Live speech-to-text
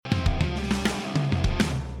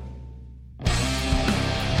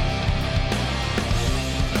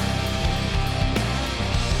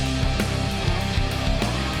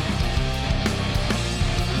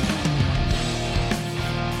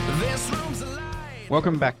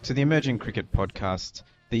Welcome back to the Emerging Cricket Podcast,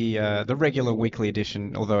 the regular weekly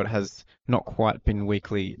edition, although it has not quite been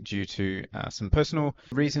weekly due to some personal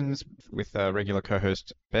reasons with regular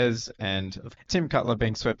co-host Bez and Tim Cutler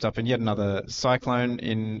being swept up in yet another cyclone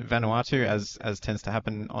in Vanuatu, as tends to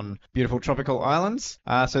happen on beautiful tropical islands.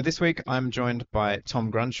 So this week I'm joined by Tom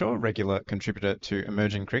Grunshaw, regular contributor to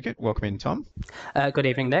Emerging Cricket. Welcome in, Tom. Good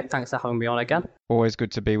evening, Nick. Thanks for having me on again. Always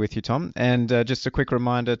good to be with you, Tom. And just a quick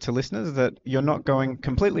reminder to listeners that you're not going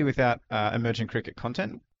completely without Emerging Cricket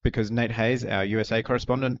content, because Nate Hayes, our USA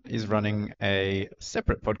correspondent, is running a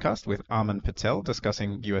separate podcast with Arman Patel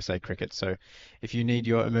discussing USA cricket. So if you need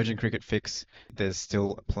your Emerging Cricket fix, there's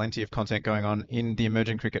still plenty of content going on in the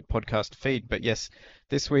Emerging Cricket podcast feed. But yes,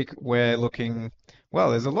 this week we're looking... Well,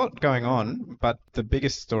 there's a lot going on, but the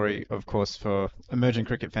biggest story, of course, for emerging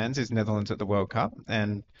cricket fans is Netherlands at the World Cup.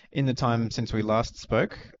 And in the time since we last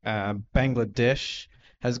spoke, Bangladesh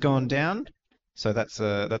has gone down. So that's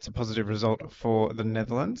a positive result for the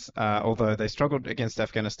Netherlands, although they struggled against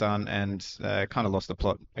Afghanistan and kind of lost the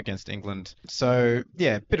plot against England. So,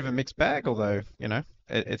 yeah, bit of a mixed bag, although, you know,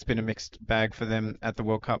 it's been a mixed bag for them at the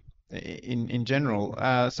World Cup in general.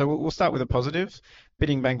 So we'll start with a positive.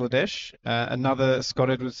 Beating Bangladesh, another Scott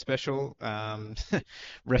Edwards special,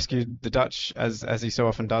 rescued the Dutch as he so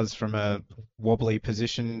often does from a wobbly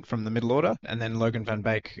position from the middle order, and then Logan van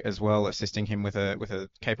Beek as well, assisting him with a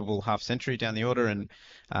capable half century down the order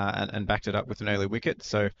and backed it up with an early wicket.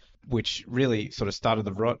 So which really sort of started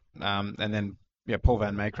the rot, and then. Yeah, Paul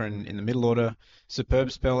van Meekeren in the middle order,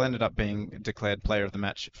 superb spell, ended up being declared player of the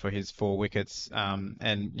match for his 4 wickets.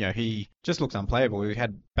 And, you know, he just looked unplayable. We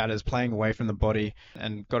had batters playing away from the body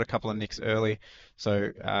and got a couple of nicks early. So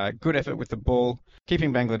good effort with the ball,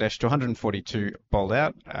 keeping Bangladesh to 142 bowled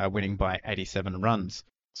out, winning by 87 runs.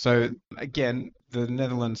 So again, the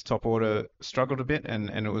Netherlands top order struggled a bit, and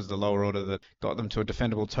it was the lower order that got them to a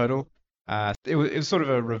defendable total. It was sort of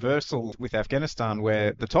a reversal with Afghanistan,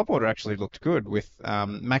 where the top order actually looked good, with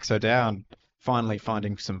Max O'Dowd finally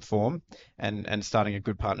finding some form and starting a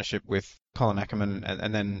good partnership with Colin Ackerman,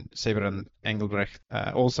 and then Sieberan Engelbrecht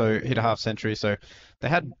also hit a half century. So they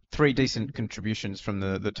had 3 decent contributions from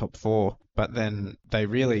the top 4, but then they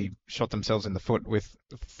really shot themselves in the foot with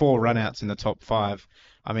 4 runouts in the top 5.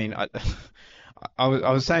 I mean, I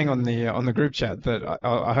was saying on the group chat that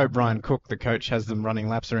I hope Ryan Cook, the coach, has them running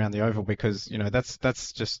laps around the oval, because, you know, that's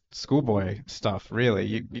just schoolboy stuff, really.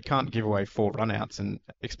 You can't give away 4 runouts and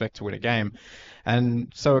expect to win a game.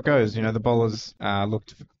 And so it goes. You know, the bowlers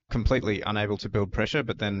looked completely unable to build pressure,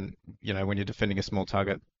 but then, you know, when you're defending a small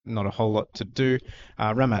target, not a whole lot to do.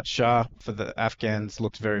 Ramat Shah for the Afghans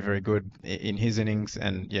looked very, very good in his innings,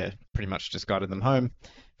 and yeah, pretty much just guided them home.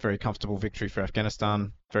 Very comfortable victory for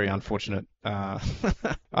Afghanistan. Very unfortunate.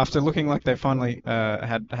 After looking like they finally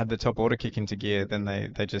had the top order kick into gear, then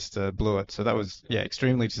they just blew it. So that was, yeah,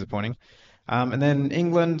 extremely disappointing. And then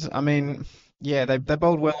England, I mean, yeah, they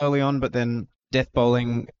bowled well early on, but then death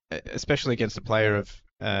bowling, especially against a player of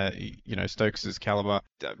you know, Stokes's caliber,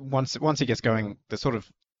 once he gets going, there's sort of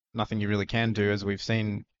nothing you really can do, as we've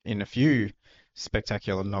seen in a few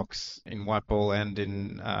spectacular knocks in white ball and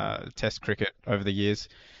in Test cricket over the years.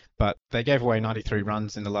 But they gave away 93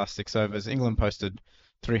 runs in the last 6 overs. England posted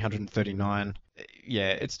 339. Yeah,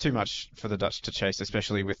 it's too much for the Dutch to chase,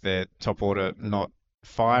 especially with their top order not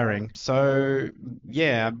firing. So,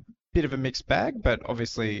 yeah, a bit of a mixed bag, but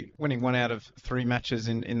obviously winning 1 out of 3 matches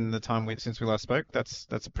in the time since we last spoke, that's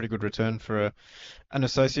a pretty good return for an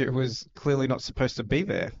associate who was clearly not supposed to be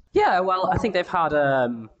there. Yeah, well, I think they've had...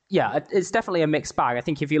 it's definitely a mixed bag. I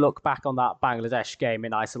think if you look back on that Bangladesh game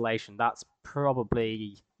in isolation, that's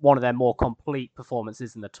probably one of their more complete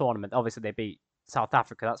performances in the tournament. Obviously, they beat South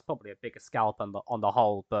Africa. That's probably a bigger scalp on the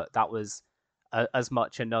whole, but that was as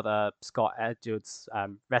much another Scott Edwards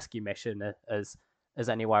rescue mission as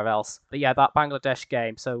anywhere else. But yeah, that Bangladesh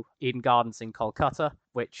game, so Eden Gardens in Kolkata,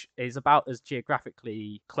 which is about as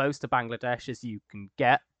geographically close to Bangladesh as you can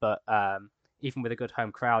get, but even with a good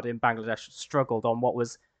home crowd in Bangladesh, struggled on what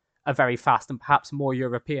was a very fast and perhaps more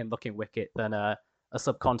European-looking wicket than a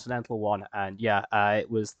subcontinental one. And yeah, it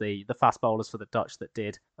was the fast bowlers for the Dutch that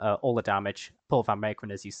did all the damage. Paul van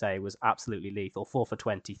Meekeren, as you say, was absolutely lethal, 4 for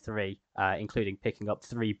 23, including picking up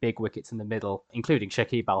 3 big wickets in the middle, including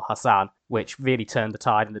Shakib Al Hassan, which really turned the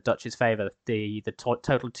tide in the Dutch's favour. The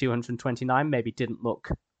total 229 maybe didn't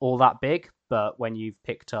look all that big, but when you've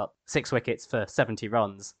picked up 6 wickets for 70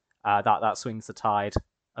 runs, that swings the tide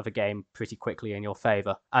of a game pretty quickly in your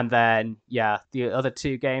favour. And then, yeah, the other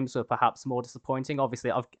two games were perhaps more disappointing.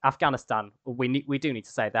 Obviously, Afghanistan, we do need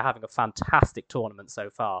to say they're having a fantastic tournament so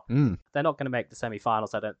far. They're not going to make the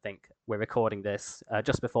semi-finals, I don't think. We're recording this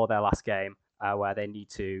just before their last game, where they need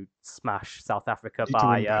to smash South Africa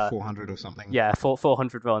by 400 or something. Yeah,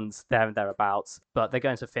 400 runs there and thereabouts. But they're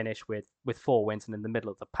going to finish with 4 wins and in the middle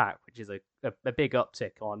of the pack, which is a big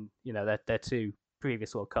uptick on their two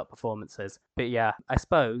previous World Cup performances. But yeah, I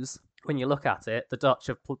suppose when you look at it, the Dutch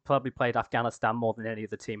have probably played Afghanistan more than any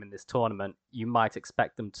other team in this tournament. You might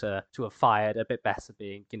expect them to have fired a bit better,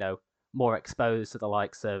 being more exposed to the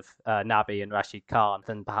likes of Nabi and Rashid Khan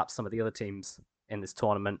than perhaps some of the other teams in this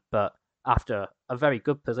tournament. But after a very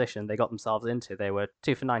good position they got themselves into, they were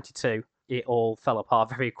 2 for 92. It all fell apart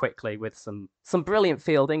very quickly with some brilliant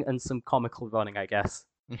fielding and some comical running, I guess.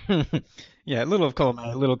 Yeah, a little of column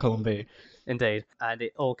A, a little column B. Indeed. And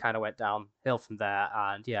it all kind of went downhill from there.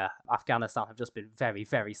 And yeah, Afghanistan have just been very,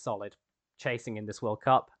 very solid chasing in this World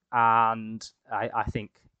Cup. And I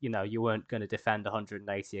think, you weren't going to defend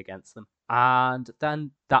 180 against them. And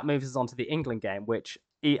then that moves us on to the England game, which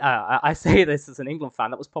I say this as an England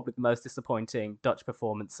fan, that was probably the most disappointing Dutch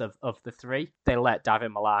performance of the three. They let David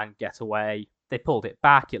Malan get away. They pulled it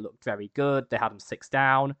back. It looked very good. They had him 6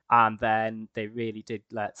 down. And then they really did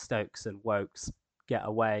let Stokes and Wokes get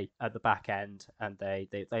away at the back end. And they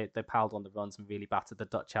piled on the runs and really battered the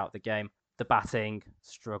Dutch out of the game. The batting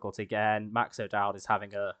struggled again. Max O'Dowd is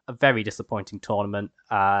having a very disappointing tournament.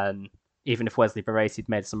 And even if Wesley Baresi had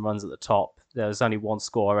made some runs at the top, there was only one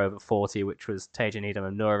scorer over 40, which was Tejan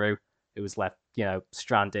Edam Nuru, who was left,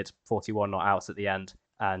 stranded, 41 not outs at the end,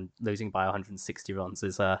 and losing by 160 runs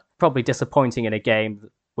is probably disappointing in a game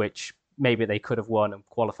which maybe they could have won and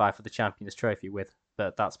qualified for the Champions Trophy with,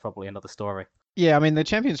 but that's probably another story. Yeah, I mean, the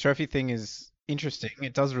Champions Trophy thing is interesting.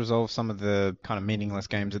 It does resolve some of the kind of meaningless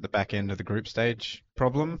games at the back end of the group stage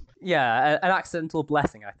problem. Yeah, an accidental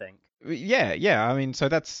blessing, I think. Yeah. I mean, so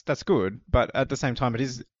that's good, but at the same time, it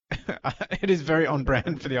is it is very on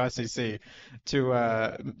brand for the ICC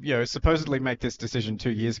to supposedly make this decision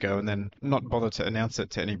 2 years ago and then not bother to announce it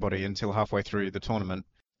to anybody until halfway through the tournament.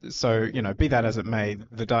 So, be that as it may,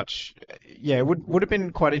 the Dutch, would have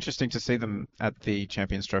been quite interesting to see them at the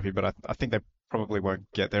Champions Trophy, but I think they probably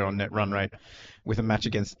won't get there on net run rate with a match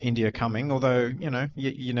against India coming. Although,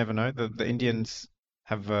 you never know. The Indians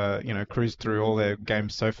have cruised through all their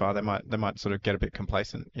games so far. They might sort of get a bit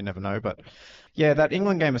complacent. You never know. But yeah, that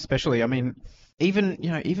England game especially. I mean, even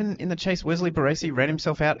in the chase, Wesley Baresi ran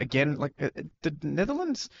himself out again. Like the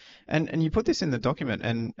Netherlands, and you put this in the document,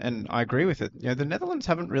 and I agree with it. The Netherlands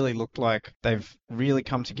haven't really looked like they've really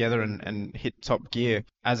come together and hit top gear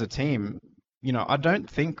as a team. I don't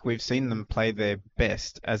think we've seen them play their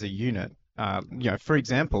best as a unit. For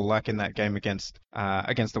example, like in that game against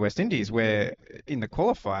the West Indies, where in the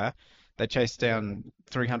qualifier they chased down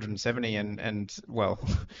 370 and well,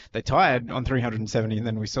 they tied on 370, and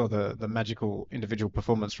then we saw the magical individual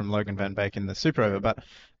performance from Logan van Beek in the Super Over. But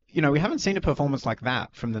we haven't seen a performance like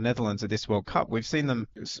that from the Netherlands at this World Cup. We've seen them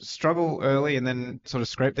struggle early and then sort of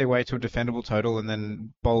scrape their way to a defendable total and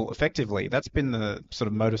then bowl effectively. That's been the sort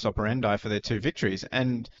of modus operandi for their 2 victories.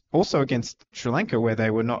 And also against Sri Lanka, where they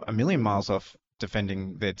were not a million miles off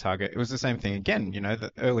defending their target, it was the same thing again.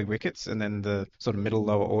 The early wickets and then the sort of middle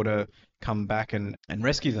lower order come back and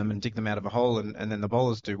rescue them and dig them out of a hole, and then the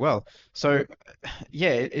bowlers do well. So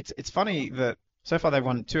yeah, it's funny that so far they've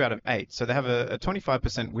won 2 out of 8, so they have a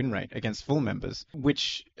 25% win rate against full members,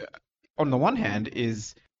 which on the one hand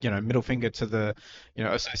is middle finger to the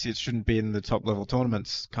associates shouldn't be in the top level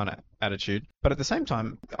tournaments kind of attitude, but at the same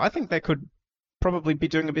time I think they could probably be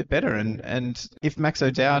doing a bit better, and if Max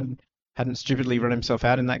O'Dowd hadn't stupidly run himself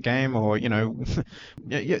out in that game, or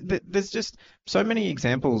there's just so many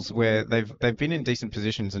examples where they've been in decent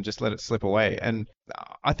positions and just let it slip away. And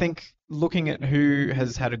I think looking at who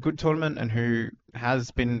has had a good tournament and who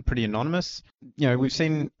has been pretty anonymous, we've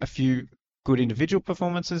seen a few good individual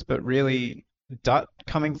performances, but really Dutt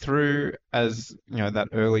coming through as that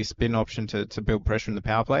early spin option to build pressure in the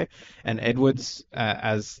power play, and Edwards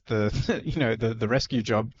as the the rescue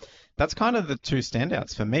job. That's kind of the 2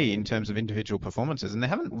 standouts for me in terms of individual performances, and there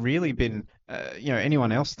haven't really been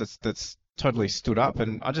anyone else that's totally stood up.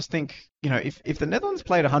 And I just think if the Netherlands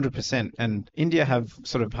played 100% and India have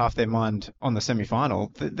sort of half their mind on the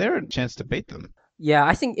semi-final, they're a chance to beat them. Yeah,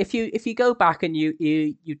 I think if you go back and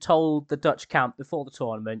you told the Dutch camp before the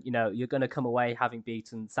tournament, you're going to come away having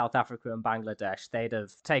beaten South Africa and Bangladesh, they'd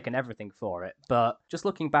have taken everything for it. But just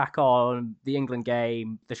looking back on the England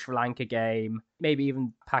game, the Sri Lanka game, maybe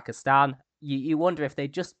even Pakistan, you wonder if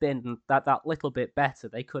they'd just been that little bit better,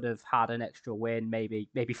 they could have had an extra win,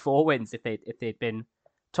 maybe 4 wins if they'd been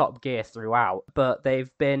top gear throughout. But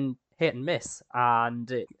they've been hit and miss,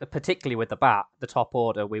 and particularly with the bat, the top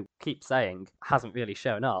order, we keep saying, hasn't really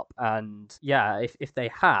shown up. And yeah, if they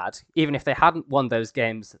had, even if they hadn't won those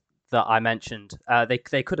games that I mentioned,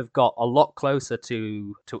 they could have got a lot closer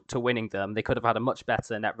to winning them. They could have had a much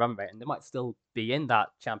better net run rate, and they might still be in that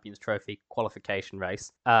Champions Trophy qualification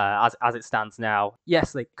race. As it stands now,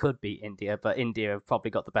 yes, they could beat India, but India have probably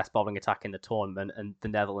got the best bowling attack in the tournament, and the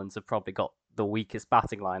Netherlands have probably got the weakest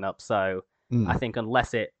batting lineup. So I think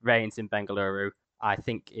unless it rains in Bengaluru, I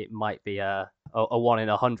think it might be a 1 in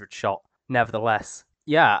 100 shot. Nevertheless,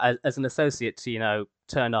 yeah, as an associate to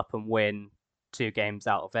turn up and win 2 games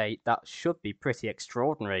out of 8, that should be pretty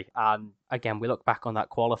extraordinary. And again, we look back on that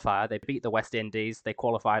qualifier, they beat the West Indies, they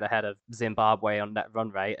qualified ahead of Zimbabwe on net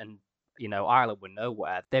run rate, and Ireland were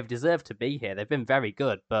nowhere. They've deserved to be here. They've been very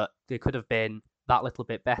good, but they could have been that little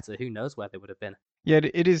bit better. Who knows where they would have been. Yeah,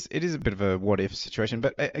 it is a bit of a what if situation,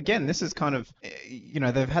 but again, this is kind of,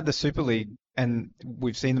 they've had the Super League and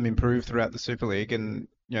we've seen them improve throughout the Super League, and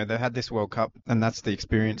they've had this World Cup, and that's the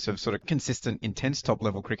experience of sort of consistent, intense top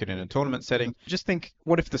level cricket in a tournament setting. Just think,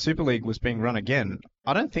 what if the Super League was being run again?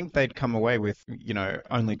 I don't think they'd come away with,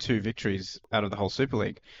 only 2 victories out of the whole Super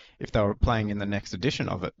League if they were playing in the next edition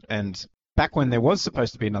of it. And back when there was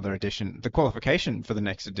supposed to be another edition, the qualification for the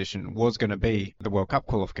next edition was going to be the World Cup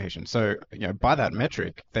qualification. So, by that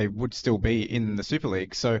metric, they would still be in the Super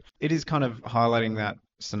League. So it is kind of highlighting that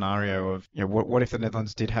scenario of, what if the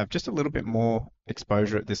Netherlands did have just a little bit more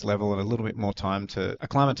exposure at this level and a little bit more time to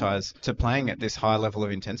acclimatize to playing at this high level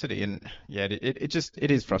of intensity. And yeah, it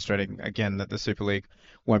is frustrating again that the Super League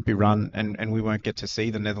won't be run, and we won't get to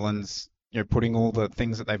see the Netherlands, putting all the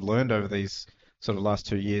things that they've learned over these sort of last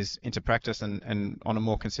 2 years into practice and on a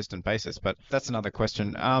more consistent basis. But that's another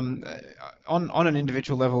question. On an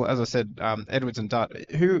individual level, as I said, Edwards and Dutt,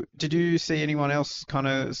 who did you see anyone else kind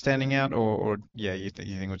of standing out, or yeah, you think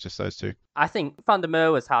it was just those 2? I think Van der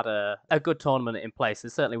Merwe has had a good tournament in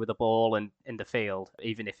places, certainly with the ball and in the field.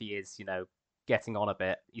 Even if he is, getting on a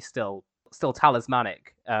bit, he's still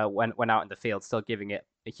talismanic when out in the field, still giving it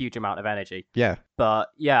a huge amount of energy. Yeah. But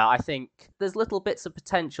yeah, I think there's little bits of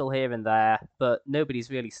potential here and there, but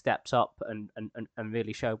nobody's really stepped up and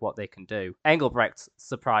really showed what they can do. Engelbrecht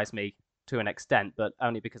surprised me to an extent, but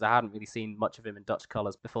only because I hadn't really seen much of him in Dutch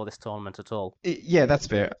colours before this tournament at all. Yeah, that's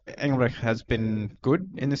fair. Engelbrecht has been good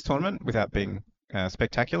in this tournament without being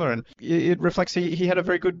spectacular, and it reflects he had a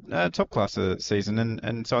very good top class season,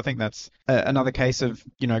 and so I think that's another case of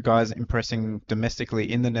guys impressing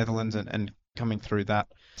domestically in the Netherlands and coming through that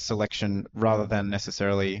selection rather than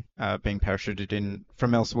necessarily being parachuted in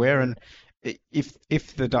from elsewhere. And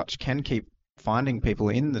if the Dutch can keep finding people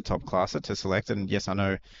in the top class to select, and yes, I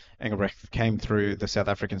know Engelbrecht came through the South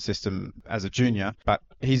African system as a junior, but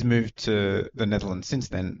he's moved to the Netherlands since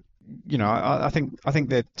then. I think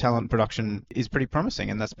their talent production is pretty promising,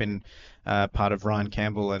 and that's been part of Ryan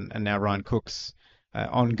Campbell and now Ryan Cook's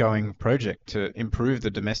ongoing project to improve the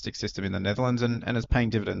domestic system in the Netherlands, and is paying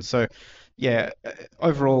dividends. So, yeah,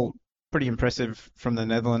 overall pretty impressive from the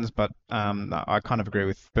Netherlands, but I kind of agree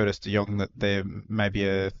with Bertus de Jong that there may be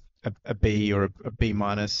a B or a B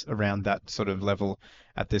minus around that sort of level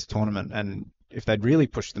at this tournament, and if they'd really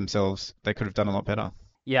pushed themselves, they could have done a lot better.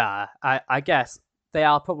 Yeah, I guess they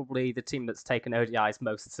are probably the team that's taken ODIs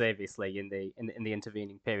most seriously in the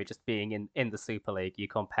intervening period, just being in the Super League. You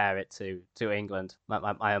compare it to England.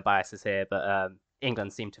 My own biases here, but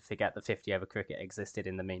England seem to forget that 50-over cricket existed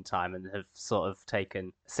in the meantime, and have sort of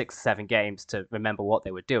taken 6 or 7 games to remember what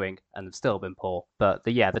they were doing, and have still been poor. But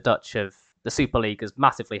the Dutch have. The Super League has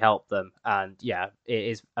massively helped them, and yeah, it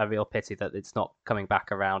is a real pity that it's not coming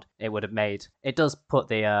back around. It does put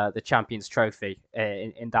the Champions Trophy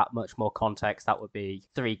in that much more context. That would be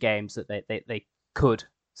 3 games that they could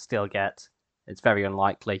still get. It's very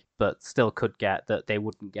unlikely, but still could get, that they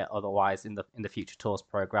wouldn't get otherwise in the Future Tours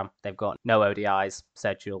program. They've got no ODIs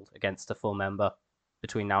scheduled against a full member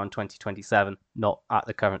between now and 2027. Not at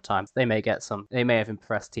the current time. They may get some. They may have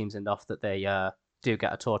impressed teams enough that they do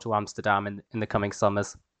get a tour to Amsterdam in the coming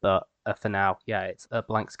summers, but for now, yeah, it's a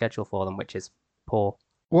blank schedule for them, which is poor.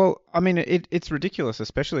 Well, I mean, it's ridiculous,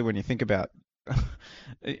 especially when you think about,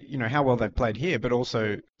 how well they've played here, but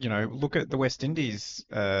also, look at the West Indies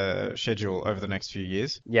schedule over the next few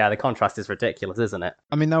years. Yeah, the contrast is ridiculous, isn't it?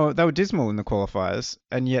 I mean, they were dismal in the qualifiers,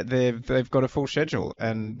 and yet they've got a full schedule,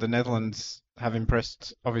 and the Netherlands have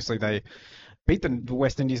impressed. Obviously, beat the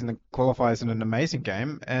West Indies in the qualifiers in an amazing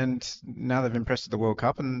game, and now they've impressed at the World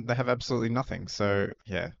Cup, and they have absolutely nothing. So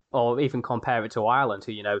yeah, Or even compare it to Ireland,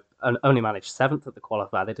 who only managed seventh at the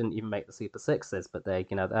qualifier. They didn't even make the Super Sixes, but they're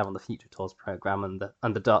on the Future Tours program,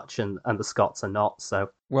 and the Dutch and the Scots are not. So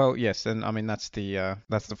well, yes, and I mean that's the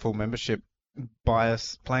full membership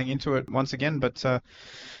bias playing into it once again, but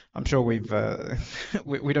I'm sure we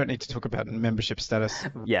don't need to talk about membership status.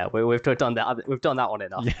 yeah, we've done that. We've done that one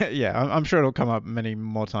enough. Yeah, yeah, I'm sure it'll come up many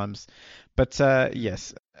more times. But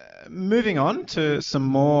yes, moving on to some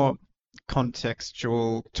more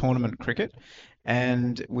contextual tournament cricket,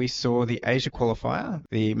 and we saw the Asia qualifier,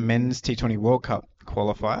 the men's T20 World Cup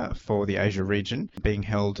qualifier for the Asia region, being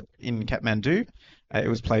held in Kathmandu. It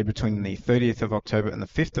was played between the 30th of October and the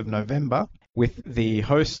 5th of November, with the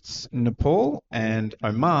hosts Nepal and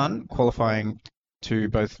Oman qualifying to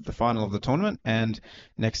both the final of the tournament and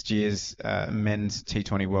next year's men's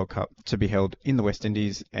T20 World Cup to be held in the West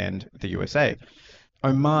Indies and the USA.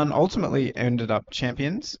 Oman ultimately ended up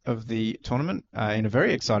champions of the tournament in a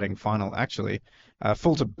very exciting final, actually.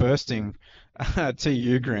 Full to bursting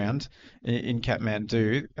TU ground in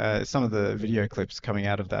Kathmandu. Some of the video clips coming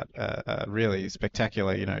out of that are really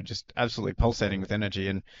spectacular, just absolutely pulsating with energy.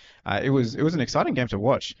 And it was an exciting game to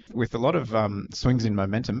watch with a lot of swings in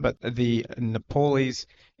momentum. But the Nepalese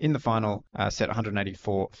in the final set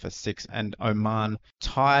 184 for 6, and Oman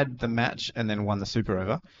tied the match and then won the super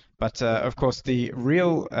over. But of course, the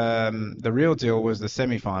real deal was the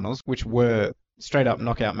semi-finals, which were straight up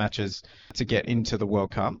knockout matches to get into the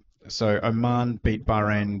World Cup. So Oman beat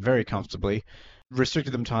Bahrain very comfortably,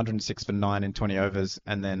 restricted them to 106 for 9 in 20 overs,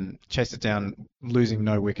 and then chased it down, losing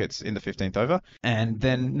no wickets in the 15th over. And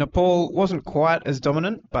then Nepal wasn't quite as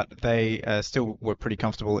dominant, but they still were pretty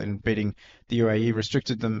comfortable in beating the UAE,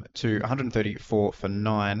 restricted them to 134 for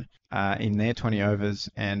 9 in their 20 overs,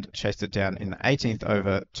 and chased it down in the 18th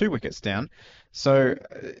over, 2 wickets down. So,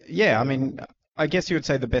 yeah, I mean, I guess you would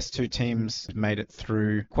say the best two teams made it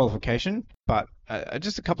through qualification, but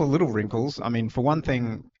just a couple of little wrinkles. I mean, for one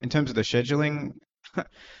thing, in terms of the scheduling,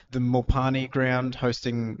 the Mopani ground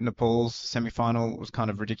hosting Nepal's semi-final was kind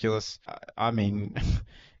of ridiculous. I mean,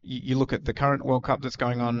 you look at the current World Cup that's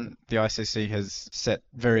going on, the ICC has set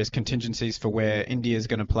various contingencies for where India is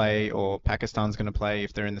going to play or Pakistan's going to play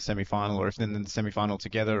if they're in the semi-final, or if they're in the semi-final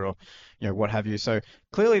together, or what have you. So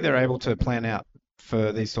clearly they're able to plan out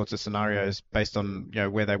for these sorts of scenarios based on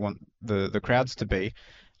where they want the crowds to be,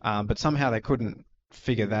 but somehow they couldn't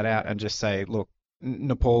figure that out and just say, look,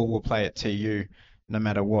 Nepal will play at TU no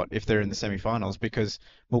matter what if they're in the semi-finals, because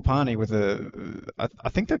Mulpani with I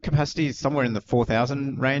think the capacity is somewhere in the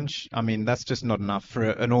 4,000 range. I mean, that's just not enough for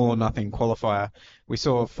an all or nothing qualifier. We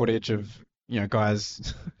saw footage of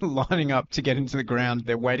guys lining up to get into the ground.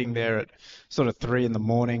 They're waiting there at sort of 3 in the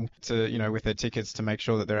morning to, with their tickets to make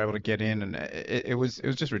sure that they're able to get in. And it was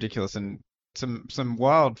just ridiculous. And some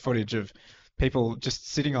wild footage of people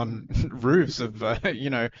just sitting on roofs of,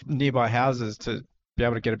 nearby houses to be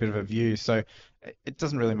able to get a bit of a view. So it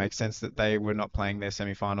doesn't really make sense that they were not playing their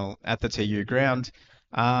semi-final at the TU ground.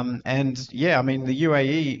 And yeah, I mean, the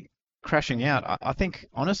UAE crashing out. I think,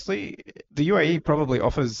 honestly, the UAE probably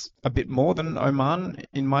offers a bit more than Oman,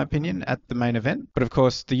 in my opinion, at the main event. But of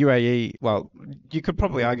course, the UAE, well, you could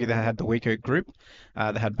probably argue they had the weaker group.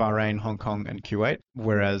 They had Bahrain, Hong Kong, and Kuwait,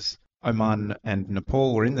 whereas Oman and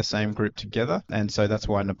Nepal were in the same group together. And so that's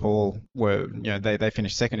why Nepal were, they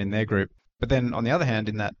finished second in their group. But then, on the other hand,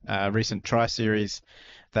 in that recent tri-series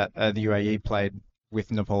that the UAE played with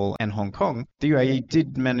Nepal and Hong Kong, the UAE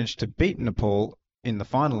did manage to beat Nepal in the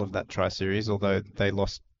final of that tri-series, although they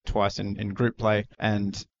lost twice in group play,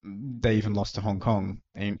 and they even lost to Hong Kong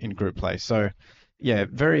in group play. So, yeah,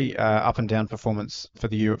 very up and down performance from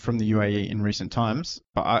the UAE in recent times.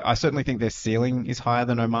 But I certainly think their ceiling is higher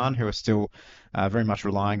than Oman, who are still very much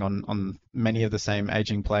relying on many of the same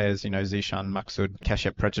aging players, Zishan, Maksud,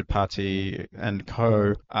 Kashyap Prajapati, and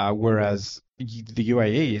co. Whereas the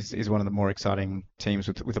UAE is one of the more exciting teams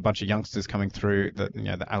with a bunch of youngsters coming through,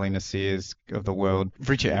 the Ali Nasirs of the world.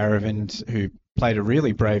 Vricha Aravind, who played a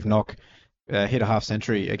really brave knock, hit a half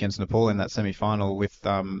century against Nepal in that semi-final with,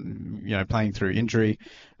 playing through injury.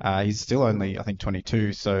 He's still only, I think,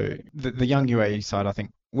 22. So the young UAE side, I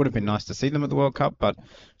think, would have been nice to see them at the World Cup, but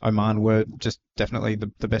Oman were just definitely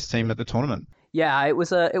the best team at the tournament. Yeah, it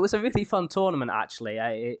was a really fun tournament, actually.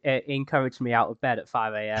 It encouraged me out of bed at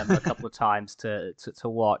 5 a.m. a couple of times to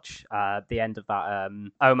watch the end of that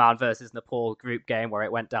Oman versus Nepal group game, where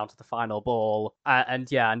it went down to the final ball, and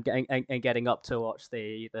getting up to watch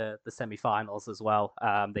the semi-finals as well,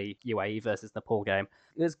 the UAE versus Nepal game.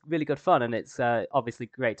 It was really good fun, and it's obviously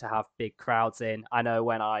great to have big crowds in. I know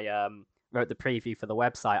when I wrote the preview for the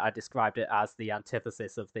website, I described it as the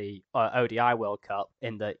antithesis of the ODI World Cup,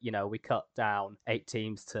 in that, we cut down 8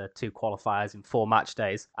 teams to 2 qualifiers in 4 match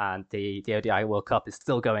days, and the ODI World Cup is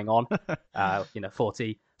still going on.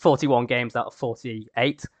 41 games out of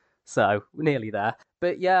 48. So we're nearly there.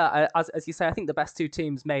 But yeah, as you say, I think the best 2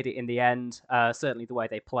 teams made it in the end. Certainly the way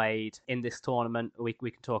they played in this tournament. We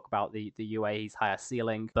can talk about the UAE's higher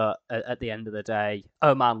ceiling, but at the end of the day,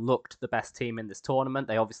 Oman looked the best team in this tournament.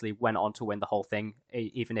 They obviously went on to win the whole thing,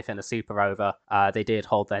 even if in a super over. They did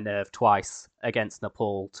hold their nerve twice against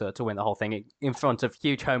Nepal to win the whole thing in front of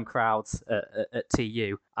huge home crowds at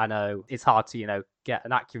TU. I know it's hard to get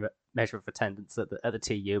an accurate measure of attendance at the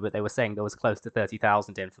TU, but they were saying there was close to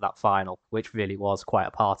 30,000 in for that final, which really was quite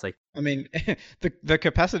a party. I mean, the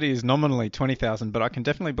capacity is nominally 20,000, but I can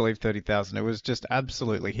definitely believe 30,000. It was just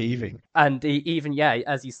absolutely heaving. And even,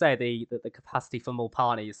 as you say, the capacity for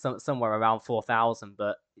Mulpani is somewhere around 4,000,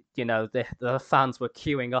 but the fans were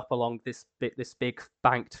queuing up along this big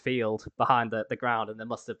banked field behind the ground, and there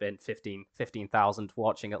must have been 15,000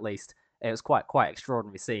 watching at least. It was quite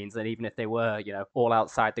extraordinary scenes, and even if they were, all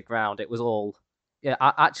outside the ground, it was all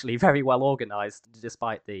actually very well organised,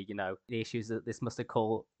 despite the issues that this must have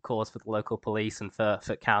caused for the local police and for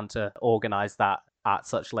Cannes to organise that at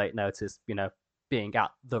such late notice, being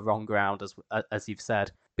at the wrong ground, as you've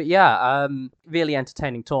said. But yeah, really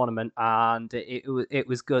entertaining tournament, and it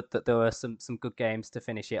was good that there were some good games to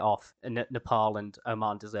finish it off. And Nepal and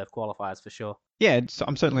Oman deserve qualifiers for sure. Yeah,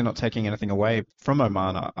 I'm certainly not taking anything away from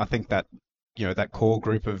Oman. I think that that core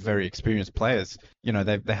group of very experienced players,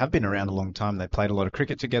 they have been around a long time. They played a lot of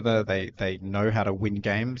cricket together. They know how to win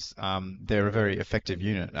games. They're a very effective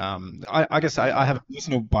unit. I guess I have a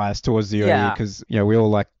personal bias towards the UAE because we all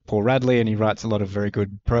like Paul Radley, and he writes a lot of very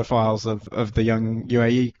good profiles of the young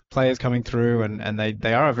UAE players coming through, and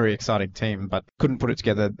they are a very exciting team, but couldn't put it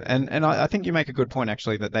together. And I think you make a good point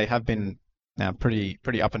actually, that they have been now pretty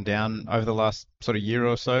up and down over the last sort of year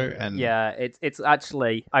or so. And yeah, it's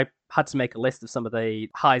actually, I had to make a list of some of the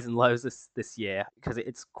highs and lows this year because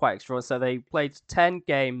it's quite extraordinary. So they played 10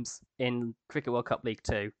 games in Cricket World Cup League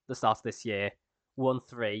 2 the start of this year, won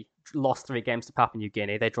 3, lost 3 games to Papua New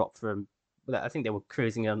Guinea. They dropped from, I think they were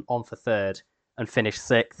cruising on for 3rd and finished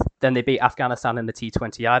 6th. Then they beat Afghanistan in the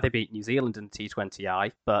T20I. They beat New Zealand in the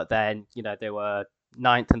T20I, but then they were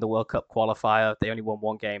 9th in the World Cup qualifier. They only won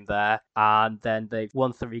 1 game there, and then they've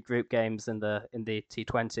won 3 group games in the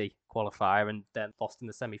T20 qualifier, and then lost in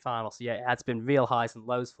the semi-final. So yeah, it has been real highs and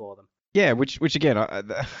lows for them. Yeah, which again,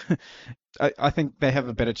 I think they have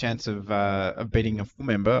a better chance of beating a full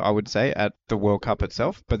member, I would say, at the World Cup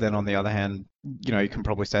itself. But then on the other hand, you can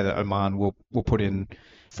probably say that Oman will put in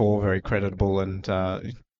 4 very creditable and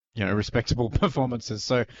respectable performances.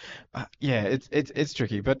 So yeah, it's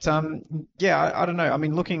tricky. But yeah, I don't know. I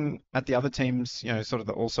mean, looking at the other teams, sort of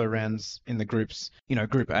the also rans in the groups,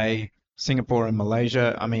 Group A, Singapore and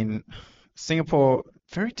Malaysia. I mean, Singapore,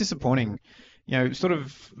 very disappointing. Sort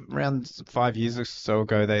of around 5 years or so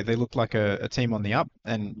ago, they looked like a team on the up.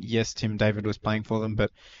 And yes, Tim David was playing for them,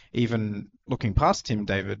 but even looking past Tim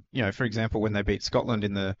David, for example, when they beat Scotland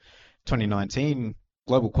in the 2019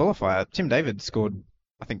 global qualifier, Tim David scored,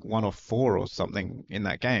 I think, 1 or 4 or something in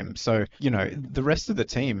that game. So, the rest of the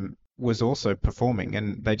team was also performing,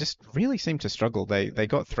 and they just really seemed to struggle. They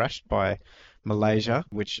got thrashed by Malaysia,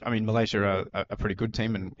 which, I mean, Malaysia are a pretty good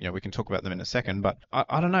team, and we can talk about them in a second. But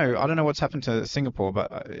I don't know. I don't know what's happened to Singapore,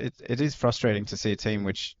 but it is frustrating to see a team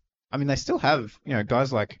which, I mean, they still have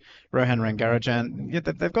guys like Rohan Rangarajan. Yeah,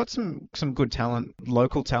 they've got some good talent,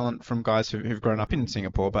 local talent from guys who've grown up in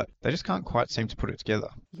Singapore, but they just can't quite seem to put it together.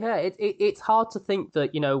 Yeah, it's hard to think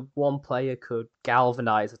that one player could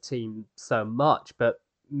galvanize a team so much, but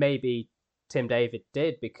maybe Tim David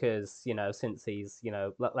did, because since he's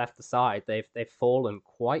left the side, they've fallen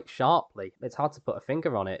quite sharply. It's hard to put a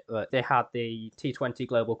finger on it, but they had the T20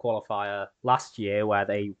 global qualifier last year where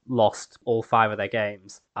they lost all 5 of their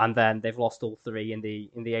games, and then they've lost all 3 in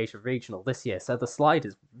the Asia regional this year. So the slide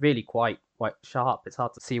is really quite sharp. It's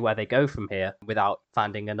hard to see where they go from here without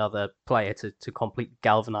finding another player to completely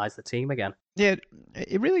galvanize the team again. Yeah,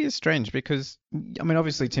 it really is strange because, I mean,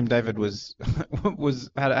 obviously Tim David has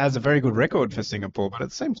a very good record for Singapore, but at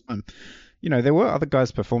the same time, there were other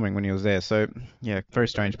guys performing when he was there. So yeah, very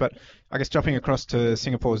strange. But I guess jumping across to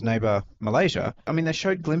Singapore's neighbour Malaysia, I mean, they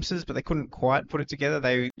showed glimpses, but they couldn't quite put it together.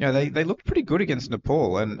 They looked pretty good against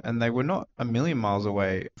Nepal, and they were not a million miles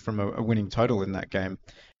away from a winning total in that game.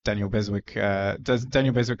 Daniel Beswick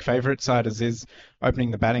favourite side as is opening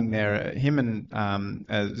the batting there. Him and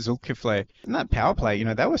Zulkifli in that power play,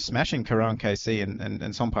 they were smashing Karan KC and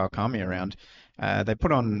Sompao Kami around. They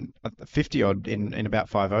put on 50 odd in about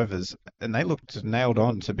 5 overs, and they looked nailed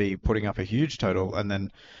on to be putting up a huge total. And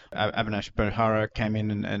then Avinash Behara came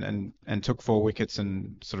in and took 4 wickets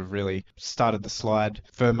and sort of really started the slide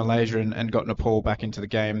for Malaysia and got Nepal back into the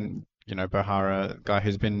game. You know, Behara, a guy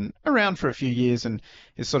who's been around for a few years and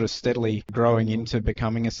is sort of steadily growing into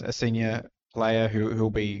becoming a senior player who'll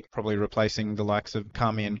be probably replacing the likes of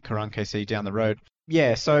Kami and Karang KC down the road.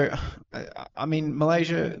 Yeah, so I mean,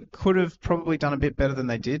 Malaysia could have probably done a bit better than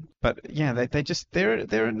they did, but yeah,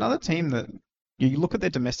 they're another team that you look at their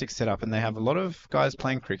domestic setup and they have a lot of guys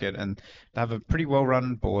playing cricket and they have a pretty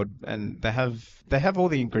well-run board and they have all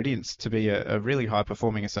the ingredients to be a really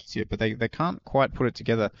high-performing associate, but they can't quite put it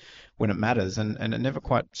together when it matters and it never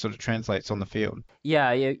quite sort of translates on the field.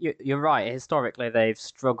 Yeah, you're right. Historically, they've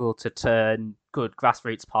struggled to turn good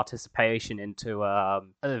grassroots participation into a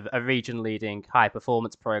region-leading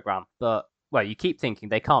high-performance program. But well, you keep thinking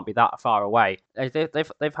they can't be that far away.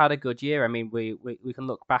 They've had a good year. I mean, we can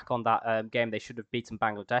look back on that game. They should have beaten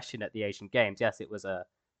Bangladesh in at the Asian Games. Yes, it was a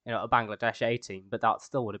Bangladesh A team, but that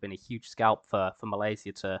still would have been a huge scalp for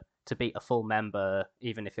Malaysia to beat a full member,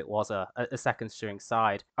 even if it was a second string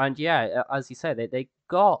side. And yeah, as you say, they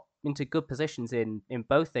got into good positions in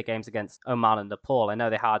both their games against Oman and Nepal. I know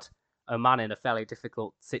they had Oman in a fairly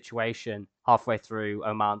difficult situation halfway through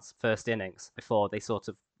Oman's first innings before they sort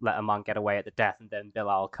of let Oman get away at the death, and then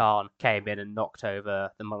Bilal Khan came in and knocked over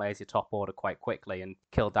the Malaysia top order quite quickly and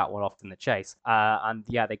killed that one off in the chase. And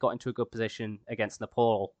yeah, they got into a good position against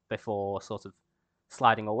Nepal before sort of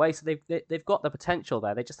sliding away. So they've got the potential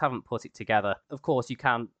there. They just haven't put it together. Of course, you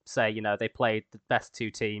can say they played the best two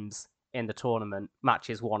teams in the tournament,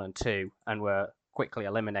 matches 1 and 2, and were quickly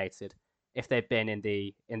eliminated. If they'd been in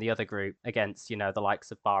the other group against the likes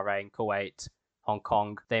of Bahrain, Kuwait, Hong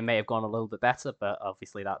Kong, they may have gone a little bit better, but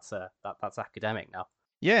obviously that's academic now.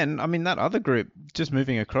 Yeah, and I mean that other group, just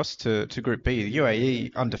moving across to Group B, the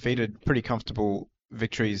UAE undefeated, pretty comfortable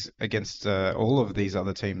victories against all of these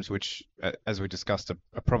other teams, which, as we discussed,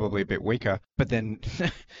 are probably a bit weaker. But then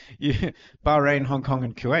Bahrain, Hong Kong,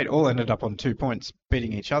 and Kuwait all ended up on 2 points,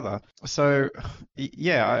 beating each other. So,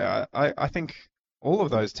 yeah, I think all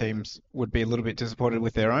of those teams would be a little bit disappointed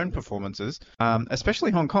with their own performances,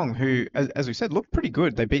 especially Hong Kong, who, as we said, looked pretty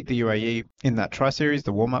good. They beat the UAE in that tri-series,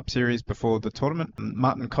 the warm-up series before the tournament.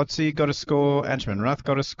 Martin Kotze got a score, Anshuman Rath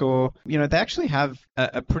got a score. They actually have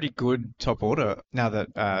a pretty good top order now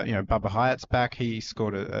that, Bubba Hyatt's back. He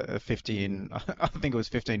scored a 50 in, I think it was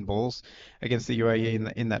 15 balls against the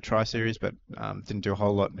UAE in that tri-series, but didn't do a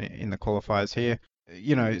whole lot in the qualifiers here.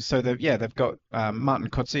 So they've got Martin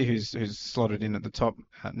Kotze, who's slotted in at the top,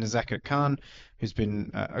 Nazaka Khan, who's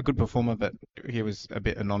been a good performer, but he was a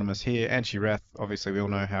bit anonymous here. Anshi Rath, obviously we all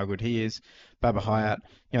know how good he is. Baba Hyatt,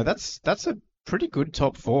 that's a pretty good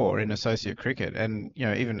top four in associate cricket, and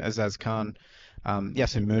even Azaz Khan.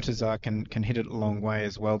 Yasin Murtaza can hit it a long way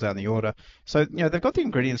as well down the order. So, they've got the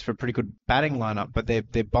ingredients for a pretty good batting lineup, but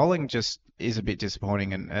their bowling just is a bit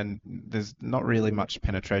disappointing and there's not really much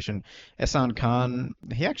penetration. Ehsan Khan,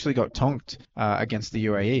 he actually got tonked against the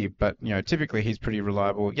UAE, but, typically he's pretty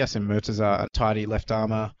reliable. Yasin Murtaza, a tidy left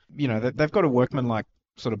armour. They've got a workman-like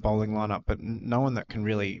sort of bowling lineup, but no one that can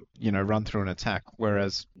really, run through an attack.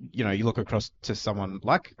 Whereas, you look across to someone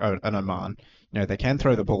like an Oman, they can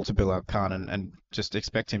throw the ball to Bilal Khan and just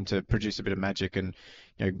expect him to produce a bit of magic and,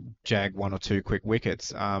 jag 1 or 2 quick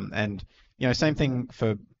wickets. And, same thing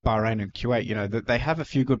for Bahrain and Kuwait, that they have a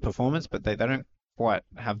few good performers, but they don't quite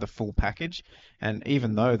have the full package. And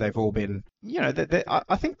even though they've all been,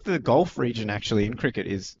 I think the Gulf region actually in cricket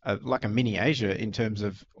is like a mini Asia in terms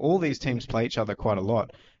of all these teams play each other quite a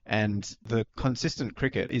lot. And the consistent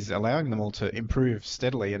cricket is allowing them all to improve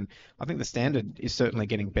steadily. And I think the standard is certainly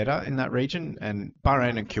getting better in that region. And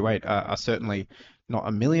Bahrain and Kuwait are certainly not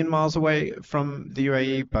a million miles away from the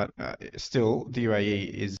UAE, but still the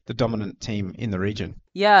UAE is the dominant team in the region.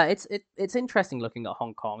 Yeah, it's interesting looking at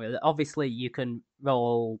Hong Kong. Obviously, you can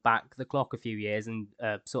roll back the clock a few years and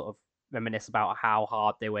sort of reminisce about how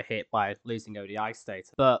hard they were hit by losing ODI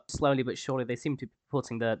status. But slowly but surely, they seem to be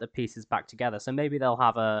putting the pieces back together. So maybe they'll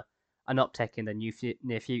have an uptick in the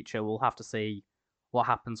near future. We'll have to see what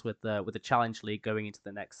happens with the Challenge League going into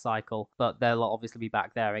the next cycle. But they'll obviously be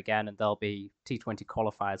back there again, and there'll be T20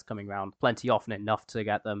 qualifiers coming around plenty often enough to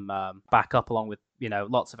get them back up, along with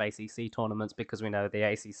lots of ACC tournaments, because we know the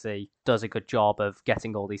ACC does a good job of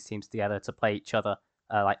getting all these teams together to play each other.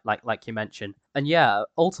 Like you mentioned. And yeah,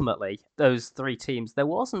 ultimately, those three teams, there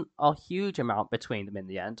wasn't a huge amount between them in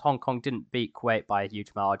the end. Hong Kong didn't beat Kuwait by a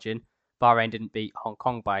huge margin. Bahrain didn't beat Hong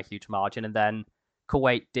Kong by a huge margin. And then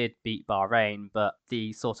Kuwait did beat Bahrain, but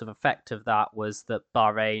the sort of effect of that was that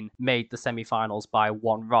Bahrain made the semi-finals by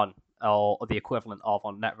 1 run, or the equivalent of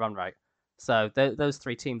on net run rate. So those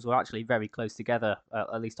three teams were actually very close together,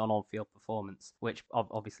 at least on on-field performance, which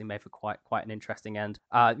obviously made for quite an interesting end.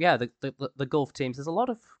 Yeah, the Gulf teams. There's a lot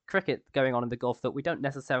of cricket going on in the Gulf that we don't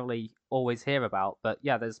necessarily always hear about, but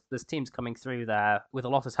yeah, there's teams coming through there with a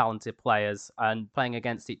lot of talented players and playing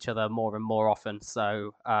against each other more and more often.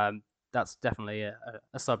 So that's definitely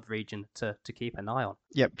a sub-region to keep an eye on.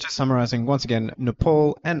 Yep, just summarizing once again,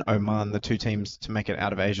 Nepal and Oman, the two teams to make it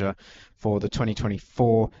out of Asia for the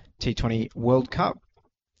 2024 T20 World Cup.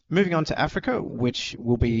 Moving on to Africa, which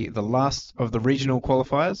will be the last of the regional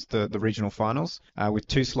qualifiers, the regional finals, with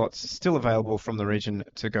 2 slots still available from the region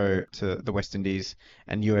to go to the West Indies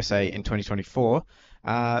and USA in 2024.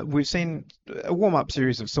 We've seen a warm-up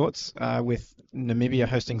series of sorts with Namibia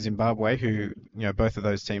hosting Zimbabwe, who, both of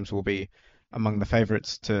those teams will be among the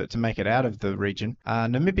favourites to make it out of the region.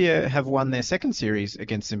 Namibia have won their second series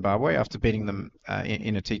against Zimbabwe after beating them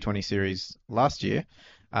in a T20 series last year.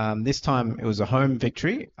 This time it was a home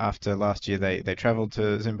victory after last year they travelled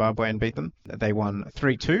to Zimbabwe and beat them. They won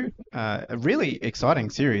 3-2. A really exciting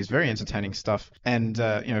series, very entertaining stuff. And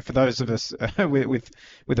for those of us with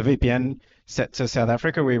a VPN set to South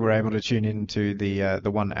Africa, we were able to tune into the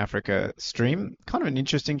One Africa stream. Kind of an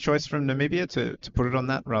interesting choice from Namibia to put it on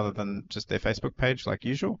that rather than just their Facebook page like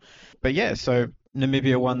usual. But yeah, so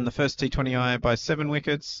Namibia won the first T20I by 7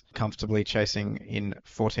 wickets, comfortably chasing in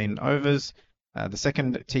 14 overs. The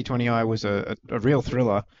second T20I was a real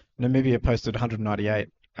thriller. Namibia posted 198,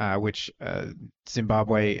 which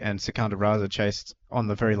Zimbabwe and Sikandar Raza chased on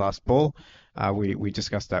the very last ball. We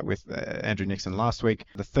discussed that with Andrew Nixon last week.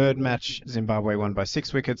 The third match, Zimbabwe won by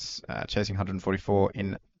 6 wickets, chasing 144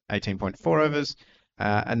 in 18.4 overs.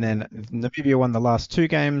 And then Namibia won the last 2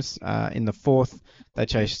 games. In the fourth, they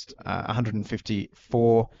chased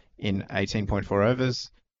 154 in 18.4 overs.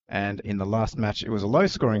 And in the last match, it was a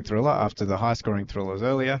low-scoring thriller after the high-scoring thrillers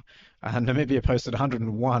earlier. Namibia posted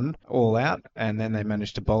 101 all out, and then they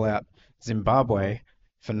managed to bowl out Zimbabwe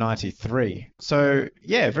for 93. So,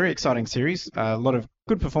 yeah, very exciting series. A lot of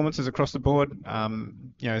good performances across the board.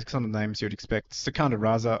 Some of the names you'd expect. Sikandar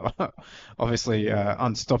Raza, obviously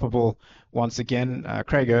unstoppable once again.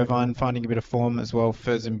 Craig Irvine finding a bit of form as well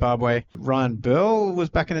for Zimbabwe. Ryan Burl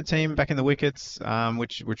was back in the team, back in the wickets,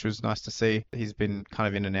 which was nice to see. He's been kind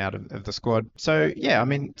of in and out of the squad. So, yeah, I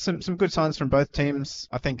mean, some good signs from both teams.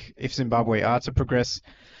 I think if Zimbabwe are to progress,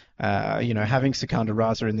 having Sikandar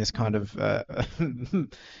Raza in this kind of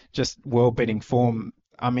just world-beating form,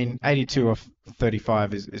 I mean, 82 off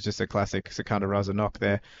 35 is just a classic Sikandar Raza knock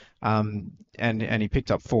there. And he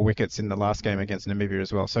picked up 4 wickets in the last game against Namibia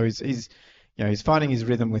as well. So he's finding his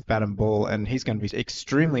rhythm with bat and ball, and he's going to be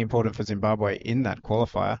extremely important for Zimbabwe in that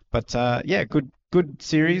qualifier. But yeah, good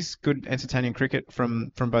series, good entertaining cricket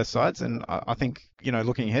from both sides, and I think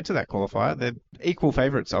looking ahead to that qualifier, they're equal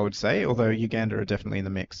favourites, I would say, although Uganda are definitely in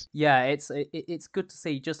the mix. Yeah, it's good to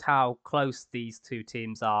see just how close these two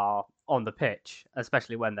teams are on the pitch,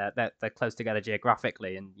 especially when they're close together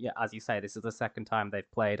geographically. And yeah, as you say, this is the second time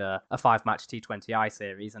they've played a 5-match T20I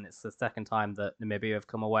series, and it's the second time that Namibia have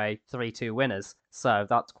come away 3-2 winners. So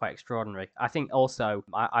that's quite extraordinary. I think also,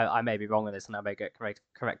 I may be wrong on this and I may get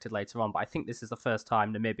corrected later on, but I think this is the first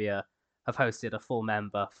time Namibia have hosted a full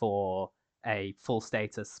member for a full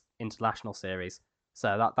status international series.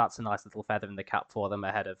 So that's a nice little feather in the cap for them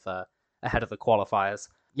ahead of the qualifiers.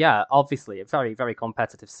 Yeah, obviously a very, very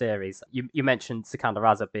competitive series. You mentioned Sikandar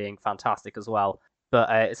Raza being fantastic as well, but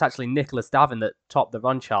it's actually Nicholas Davin that topped the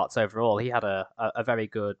run charts overall. He had a very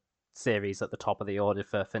good series at the top of the order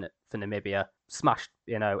for Namibia. Smashed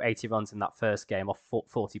 80 runs in that first game off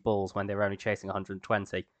 40 balls when they were only chasing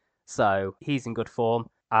 120. So he's in good form.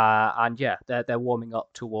 And yeah, they're warming up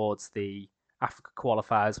towards the Africa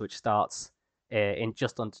qualifiers, which starts in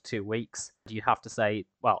just under 2 weeks. You have to say,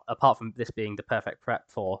 well, apart from this being the perfect prep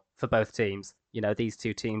for both teams, these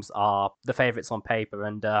two teams are the favourites on paper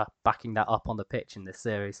and backing that up on the pitch in this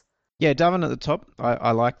series. Yeah, Davin at the top.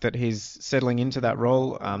 I like that he's settling into that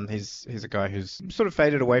role. He's a guy who's sort of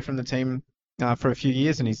faded away from the team for a few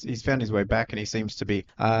years, and he's found his way back, and he seems to be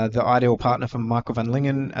the ideal partner for Michael van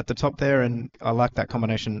Lingen at the top there, and I like that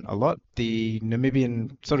combination a lot. The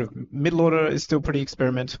Namibian sort of middle order is still pretty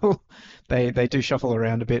experimental. They do shuffle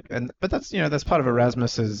around a bit, but that's part of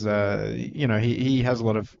Erasmus's. He has a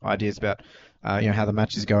lot of ideas about how the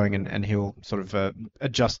match is going, and he'll sort of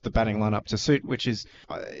adjust the batting lineup to suit, which is,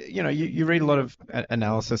 you read a lot of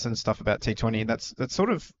analysis and stuff about T20. That's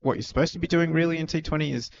sort of what you're supposed to be doing really in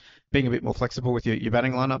T20, is being a bit more flexible with your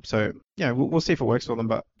batting lineup. So, we'll see if it works for them.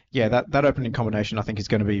 But yeah, that opening combination I think is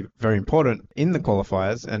going to be very important in the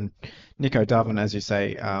qualifiers. And Nico Darvin, as you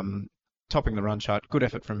say, topping the run chart, good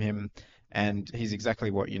effort from him, and he's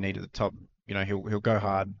exactly what you need at the top. He'll go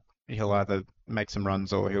hard. He'll either make some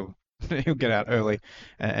runs or he'll get out early,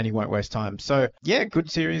 and he won't waste time. So yeah, good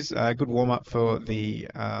series, good warm up for the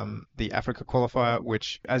Africa qualifier,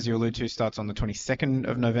 which, as you allude to, starts on the 22nd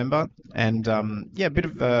of November, and yeah, a bit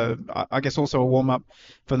of I guess also a warm up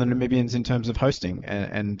for the Namibians in terms of hosting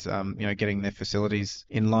and getting their facilities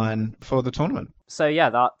in line for the tournament. So yeah,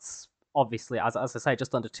 that's obviously, as I say,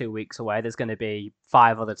 just under 2 weeks away. There's going to be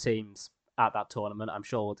 5 other teams at that tournament. I'm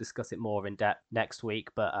sure we'll discuss it more in depth next week.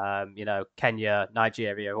 But Kenya,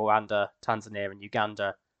 Nigeria, Rwanda, Tanzania, and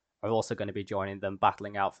Uganda are also going to be joining them,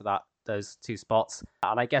 battling out for those 2 spots.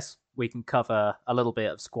 And I guess we can cover a little bit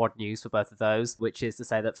of squad news for both of those, which is to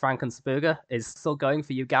say that Frank Nsabuga is still going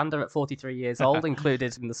for Uganda at 43 years old,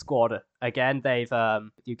 included in the squad. Again,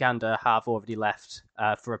 Uganda have already left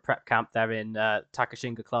for a prep camp. They're in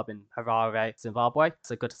Takashinga Club in Harare, Zimbabwe.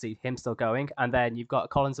 So good to see him still going. And then you've got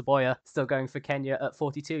Colin Zaboya still going for Kenya at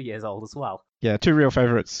 42 years old as well. Yeah, 2 real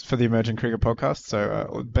favourites for the Emerging Cricket podcast.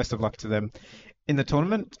 So best of luck to them in the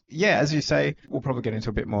tournament. Yeah, as you say, we'll probably get into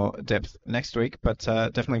a bit more depth next week, but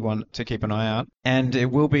definitely one to keep an eye out. And it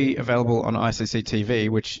will be available on ICC TV,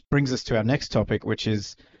 which brings us to our next topic, which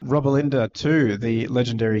is Robalinda 2, the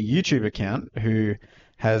legendary YouTube account, who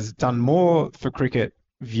has done more for cricket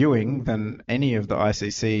viewing than any of the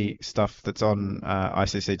ICC stuff that's on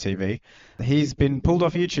ICC TV. He's been pulled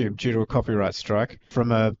off YouTube due to a copyright strike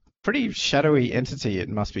from a pretty shadowy entity, it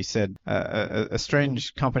must be said. A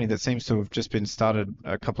strange company that seems to have just been started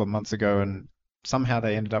a couple of months ago, and somehow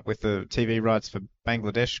they ended up with the TV rights for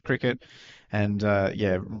Bangladesh cricket. And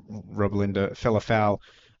Robalinda fell afoul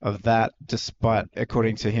of that, despite,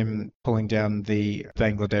 according to him, pulling down the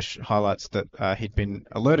Bangladesh highlights that he'd been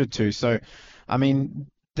alerted to. So, I mean,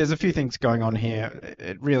 there's a few things going on here.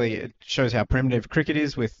 It shows how primitive cricket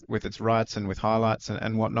is with its rights and with highlights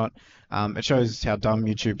and whatnot. It shows how dumb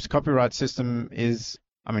YouTube's copyright system is.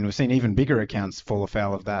 I mean, we've seen even bigger accounts fall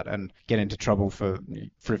afoul of that and get into trouble for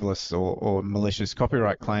frivolous or malicious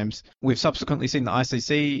copyright claims. We've subsequently seen the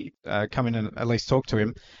ICC come in and at least talk to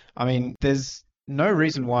him. I mean, there's no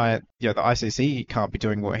reason why the ICC can't be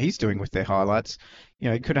doing what he's doing with their highlights.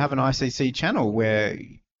 He could have an ICC channel where,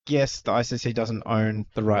 yes, the ICC doesn't own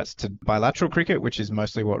the rights to bilateral cricket, which is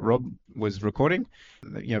mostly what Rob was recording,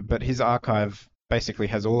 but his archive basically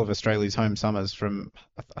has all of Australia's home summers from,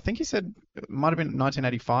 I think he said it might have been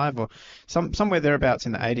 1985 or somewhere thereabouts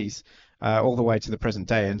in the 80s, all the way to the present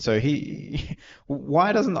day. And so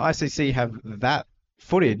why doesn't the ICC have that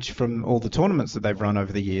footage from all the tournaments that they've run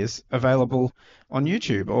over the years available on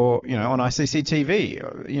YouTube or on ICC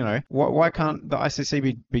TV? Why can't the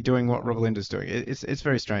ICC be doing what Robalinda's doing? It's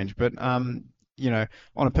very strange. But on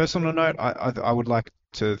a personal note, I would like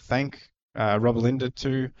to thank Robalinda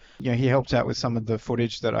too. He helped out with some of the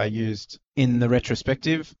footage that I used in the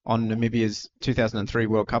retrospective on Namibia's 2003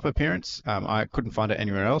 World Cup appearance. I couldn't find it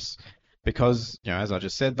anywhere else because, as I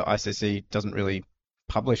just said, the ICC doesn't really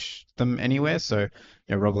publish them anywhere. So,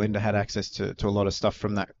 Robalinda had access to a lot of stuff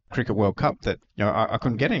from that Cricket World Cup that, I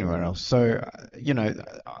couldn't get anywhere else. So,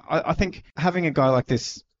 I think having a guy like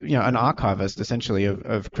this, an archivist essentially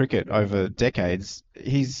of cricket over decades,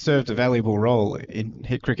 he's served a valuable role in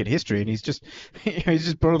cricket history, and he's just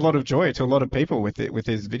brought a lot of joy to a lot of people with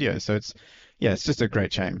his videos. So it's just a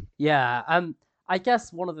great shame. Yeah, I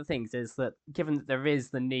guess one of the things is that given that there is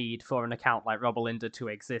the need for an account like Robalinda to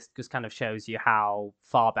exist, because kind of shows you how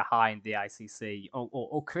far behind the ICC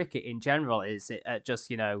or cricket in general is at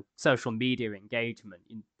just social media engagement.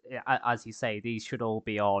 As you say, these should all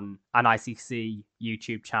be on an ICC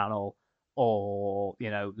YouTube channel or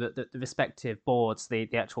the respective boards, the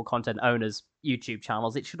actual content owners' YouTube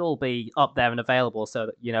channels. It should all be up there and available so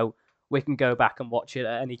that we can go back and watch it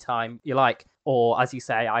at any time you like. Or, as you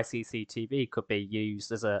say, ICC TV could be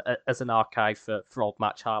used as an archive for old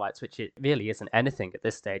match highlights, which it really isn't anything at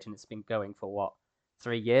this stage, and it's been going for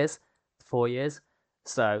 3 years, 4 years.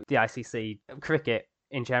 So the ICC cricket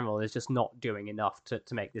in general is just not doing enough to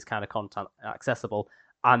make this kind of content accessible.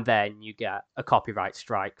 And then you get a copyright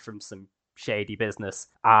strike from some shady business,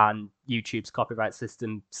 and YouTube's copyright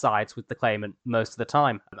system sides with the claimant most of the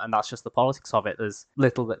time, and that's just the politics of it. There's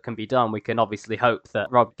little that can be done. We can obviously hope that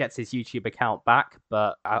Rob gets his YouTube account back,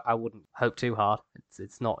 but I wouldn't hope too hard.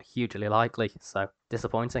 It's not hugely likely, so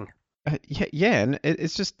disappointing. And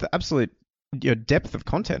it's just the absolute your depth of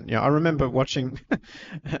content. I remember watching.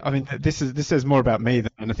 I mean, this says more about me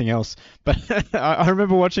than anything else. But I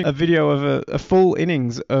remember watching a video of a full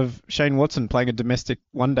innings of Shane Watson playing a domestic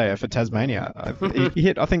one-dayer for Tasmania. He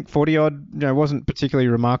hit, I think, 40 odd. Wasn't particularly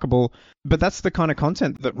remarkable. But that's the kind of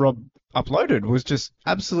content that Rob uploaded, was just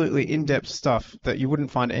absolutely in-depth stuff that you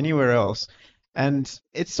wouldn't find anywhere else. And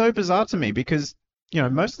it's so bizarre to me because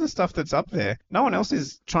most of the stuff that's up there, no one else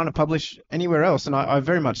is trying to publish anywhere else. And I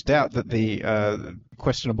very much doubt that the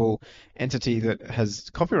questionable entity that has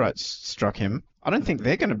copyright struck him, I don't think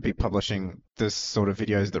they're going to be publishing this sort of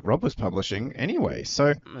videos that Rob was publishing anyway.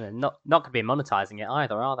 So not going to be monetizing it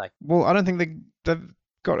either, are they? Well, I don't think they've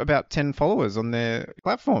got about 10 followers on their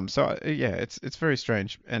platform. So yeah, it's very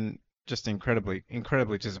strange and just incredibly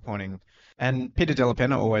disappointing. And Peter Della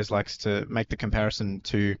Penna always likes to make the comparison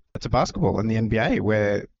to basketball and the NBA,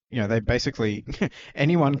 where they basically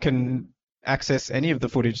anyone can access any of the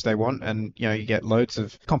footage they want, and you get loads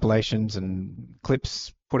of compilations and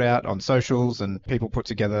clips put out on socials, and people put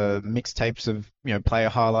together mixtapes of player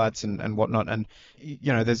highlights and whatnot. And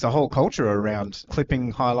there's a whole culture around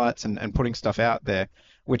clipping highlights and putting stuff out there,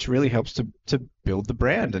 which really helps to build the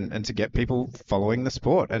brand and to get people following the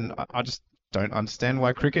sport. And I just don't understand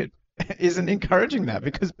why cricket isn't encouraging that,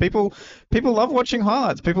 because people love watching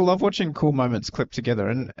highlights. People love watching cool moments clipped together,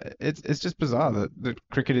 and it's just bizarre that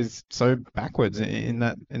cricket is so backwards in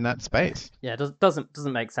that space. Yeah, it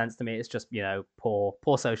doesn't make sense to me. It's just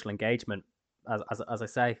poor social engagement, as I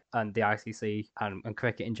say, and the ICC and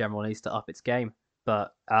cricket in general needs to up its game.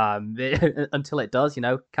 But until it does,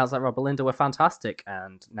 counts like Rob Belinda were fantastic,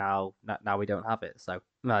 and now we don't have it. So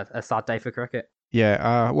a sad day for cricket.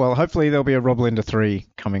 Yeah, well, hopefully there'll be a Rob Belinda 3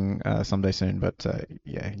 coming someday soon. But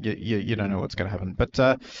yeah, you don't know what's going to happen.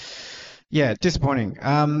 But yeah, disappointing.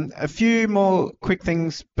 A few more quick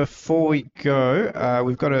things before we go.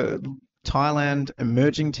 We've got a Thailand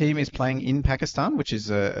emerging team is playing in Pakistan, which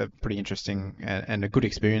is a pretty interesting and a good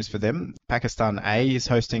experience for them. Pakistan A is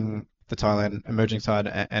hosting the Thailand emerging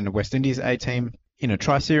side and a West Indies A team in a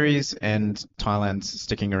tri-series, and Thailand's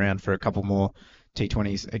sticking around for a couple more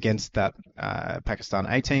T20s against that Pakistan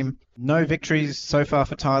A team. No victories so far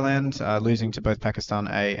for Thailand, losing to both Pakistan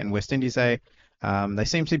A and West Indies A. They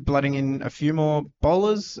seem to be blooding in a few more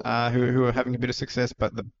bowlers who are having a bit of success,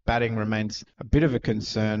 but the batting remains a bit of a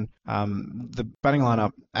concern. The batting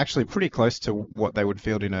lineup actually pretty close to what they would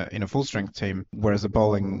field in a full strength team, whereas the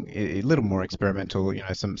bowling a little more experimental.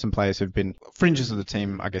 Some players who've been fringes of the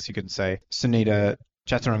team, I guess you could say. Sunita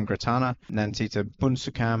Chaturangratana, Nantita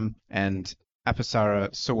Bunsukam, and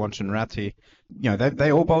Apasara Suwanchanrati.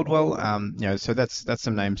 They all bowled well. So that's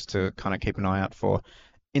some names to kind of keep an eye out for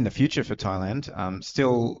in the future for Thailand.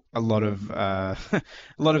 Still a lot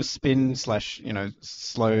of spin /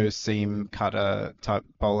 slow seam cutter type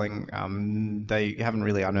bowling. They haven't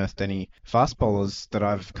really unearthed any fast bowlers that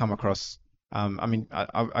I've come across.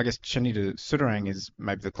 I guess Shanita Sudarang is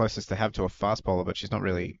maybe the closest they have to a fast bowler, but she's not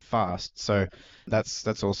really fast. So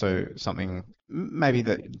that's also something maybe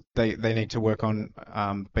that they need to work on.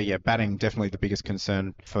 But yeah, batting definitely the biggest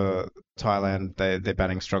concern for Thailand. Their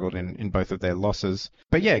batting struggled in both of their losses.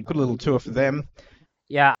 But yeah, good little tour for them.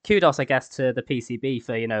 Yeah, kudos, I guess, to the PCB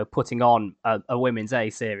for, putting on a women's A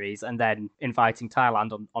series and then inviting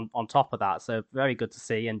Thailand on top of that. So very good to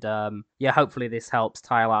see. And yeah, hopefully this helps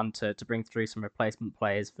Thailand to bring through some replacement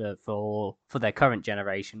players for their current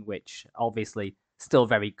generation, which obviously still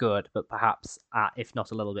very good, but perhaps if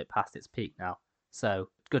not a little bit past its peak now. So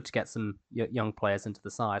good to get some young players into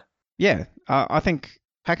the side. Yeah, I think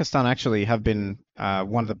Pakistan actually have been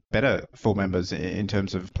one of the better full members in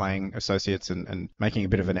terms of playing associates and making a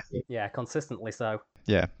bit of an effort. Yeah, consistently so.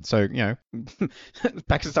 Yeah, so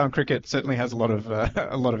Pakistan cricket certainly has a lot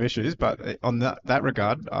of issues, but on that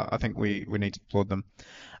regard, I think we need to applaud them.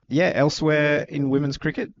 Yeah, elsewhere in women's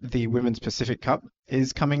cricket, the Women's Pacific Cup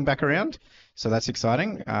is coming back around, so that's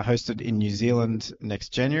exciting. Hosted in New Zealand next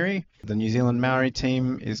January. The New Zealand Maori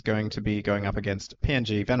team is going to be going up against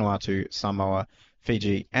PNG, Vanuatu, Samoa,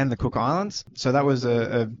 Fiji, and the Cook Islands. So that was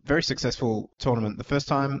a very successful tournament the first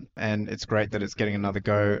time, and it's great that it's getting another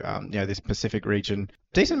go. This Pacific region,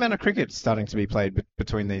 decent amount of cricket starting to be played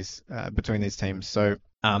between these teams. So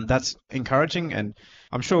that's encouraging, and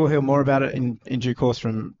I'm sure we'll hear more about it in due course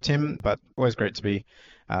from Tim. But always great to be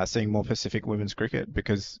seeing more Pacific women's cricket,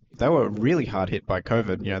 because they were really hard hit by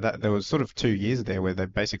COVID. That there was sort of 2 years there where they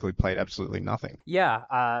basically played absolutely nothing.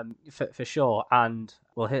 Yeah, for sure. And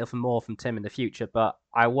we'll hear from more from Tim in the future, but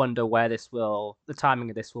I wonder where the timing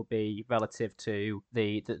of this will be relative to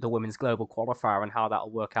the women's global qualifier and how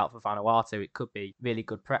that'll work out for Vanuatu. It could be really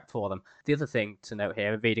good prep for them. The other thing to note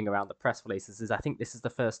here, reading around the press releases, is I think this is the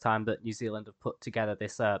first time that New Zealand have put together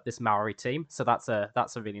this Maori team, so that's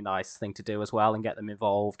a really nice thing to do as well and get them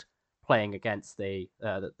involved playing against the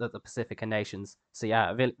Pacifica nations. So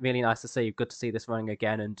yeah, really nice to see. Good to see this running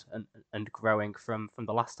again and growing from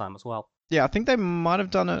the last time as well. Yeah, I think they might have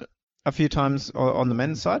done it a few times on the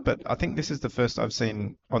men's side, but I think this is the first I've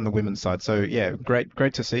seen on the women's side. So yeah,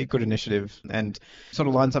 great to see, good initiative, and sort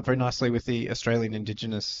of lines up very nicely with the Australian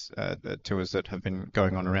Indigenous tours that have been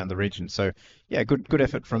going on around the region. So yeah, good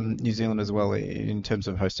effort from New Zealand as well in terms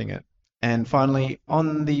of hosting it. And finally,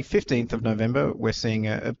 on the 15th of November, we're seeing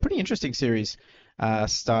a pretty interesting series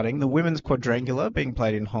starting. The women's quadrangular being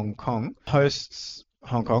played in Hong Kong. Hosts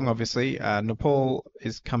Hong Kong, obviously. Nepal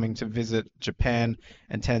is coming to visit Japan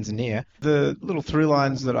and Tanzania. The little through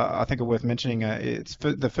lines that I think are worth mentioning, it's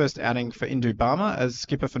for the first outing for Indu Barma as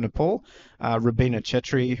skipper for Nepal. Rabina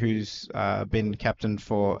Chetri, who's been captain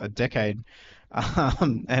for a decade,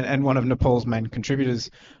 and one of Nepal's main contributors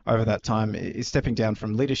over that time, is stepping down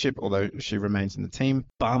from leadership, although she remains in the team.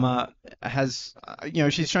 Barma has,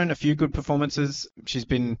 she's shown a few good performances. She's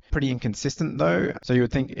been pretty inconsistent though, so you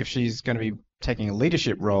would think if she's going to be taking a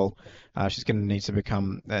leadership role, she's going to need to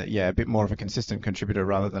become a bit more of a consistent contributor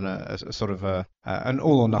rather than a sort of an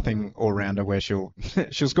all or nothing all rounder where she'll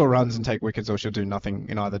score runs and take wickets, or she'll do nothing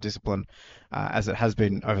in either discipline, as it has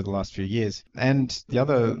been over the last few years. And the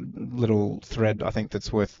other little thread I think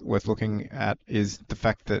that's worth looking at is the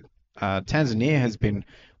fact that Tanzania has been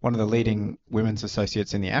one of the leading women's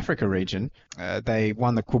associates in the Africa region. They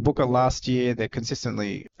won the Kubuka last year. They're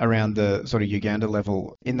consistently around the sort of Uganda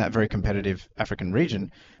level in that very competitive African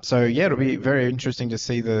region. So yeah, it'll be very interesting to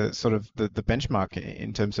see the sort of the benchmark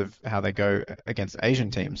in terms of how they go against Asian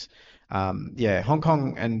teams. Hong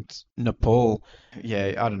Kong and Nepal,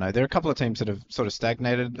 I don't know. There are a couple of teams that have sort of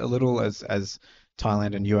stagnated a little as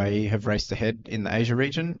Thailand and UAE have raced ahead in the Asia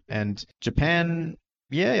region. And Japan,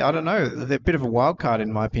 yeah, I don't know. They're a bit of a wild card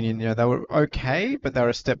in my opinion. They were okay, but they were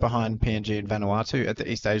a step behind PNG and Vanuatu at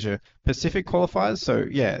the East Asia Pacific qualifiers. So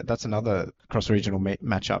yeah, that's another cross-regional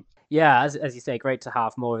matchup. Yeah, as you say, great to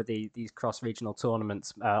have more of these cross-regional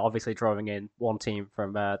tournaments. Obviously, drawing in one team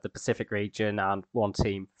from the Pacific region and one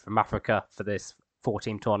team from Africa for this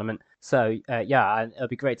 4-team tournament. So it'll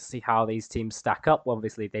be great to see how these teams stack up.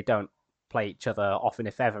 Obviously, they don't play each other often,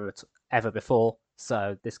 if ever before.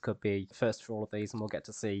 So this could be first for all of these, and we'll get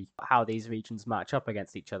to see how these regions match up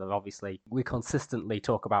against each other. Obviously, we consistently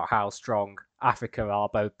talk about how strong Africa are,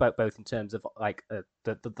 both in terms of like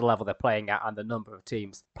the level they're playing at and the number of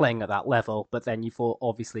teams playing at that level. But then you've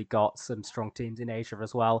obviously got some strong teams in Asia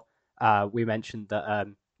as well. We mentioned that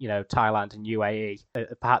Thailand and UAE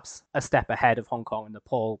are perhaps a step ahead of Hong Kong and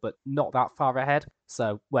Nepal, but not that far ahead.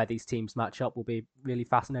 So where these teams match up will be really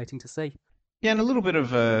fascinating to see. Yeah, and a little bit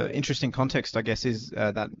of interesting context, I guess, is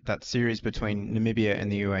that series between Namibia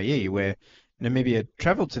and the UAE, where Namibia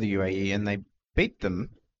travelled to the UAE and they beat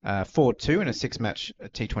them 4-2 in a 6-match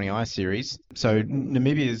T20I series. So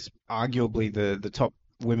Namibia is arguably the top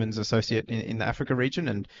women's associate in the Africa region,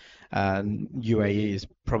 and UAE is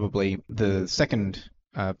probably the second,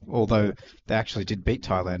 although they actually did beat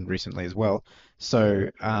Thailand recently as well. So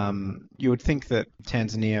you would think that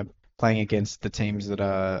Tanzania, playing against the teams that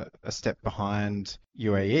are a step behind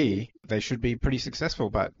UAE, they should be pretty successful.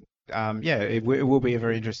 But it will be a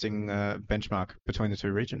very interesting benchmark between the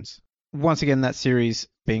two regions. Once again, that series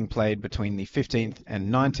being played between the 15th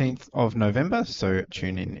and 19th of November, so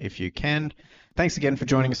tune in if you can. Thanks again for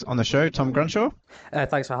joining us on the show, Tom Grunshaw.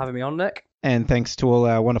 Thanks for having me on, Nick. And thanks to all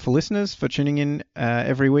our wonderful listeners for tuning in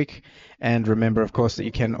every week. And remember, of course, that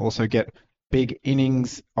you can also get Big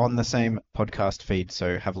Innings on the same podcast feed,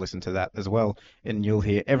 so have a listen to that as well, and you'll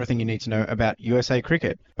hear everything you need to know about USA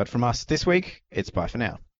cricket. But from us this week, it's bye for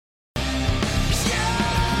now.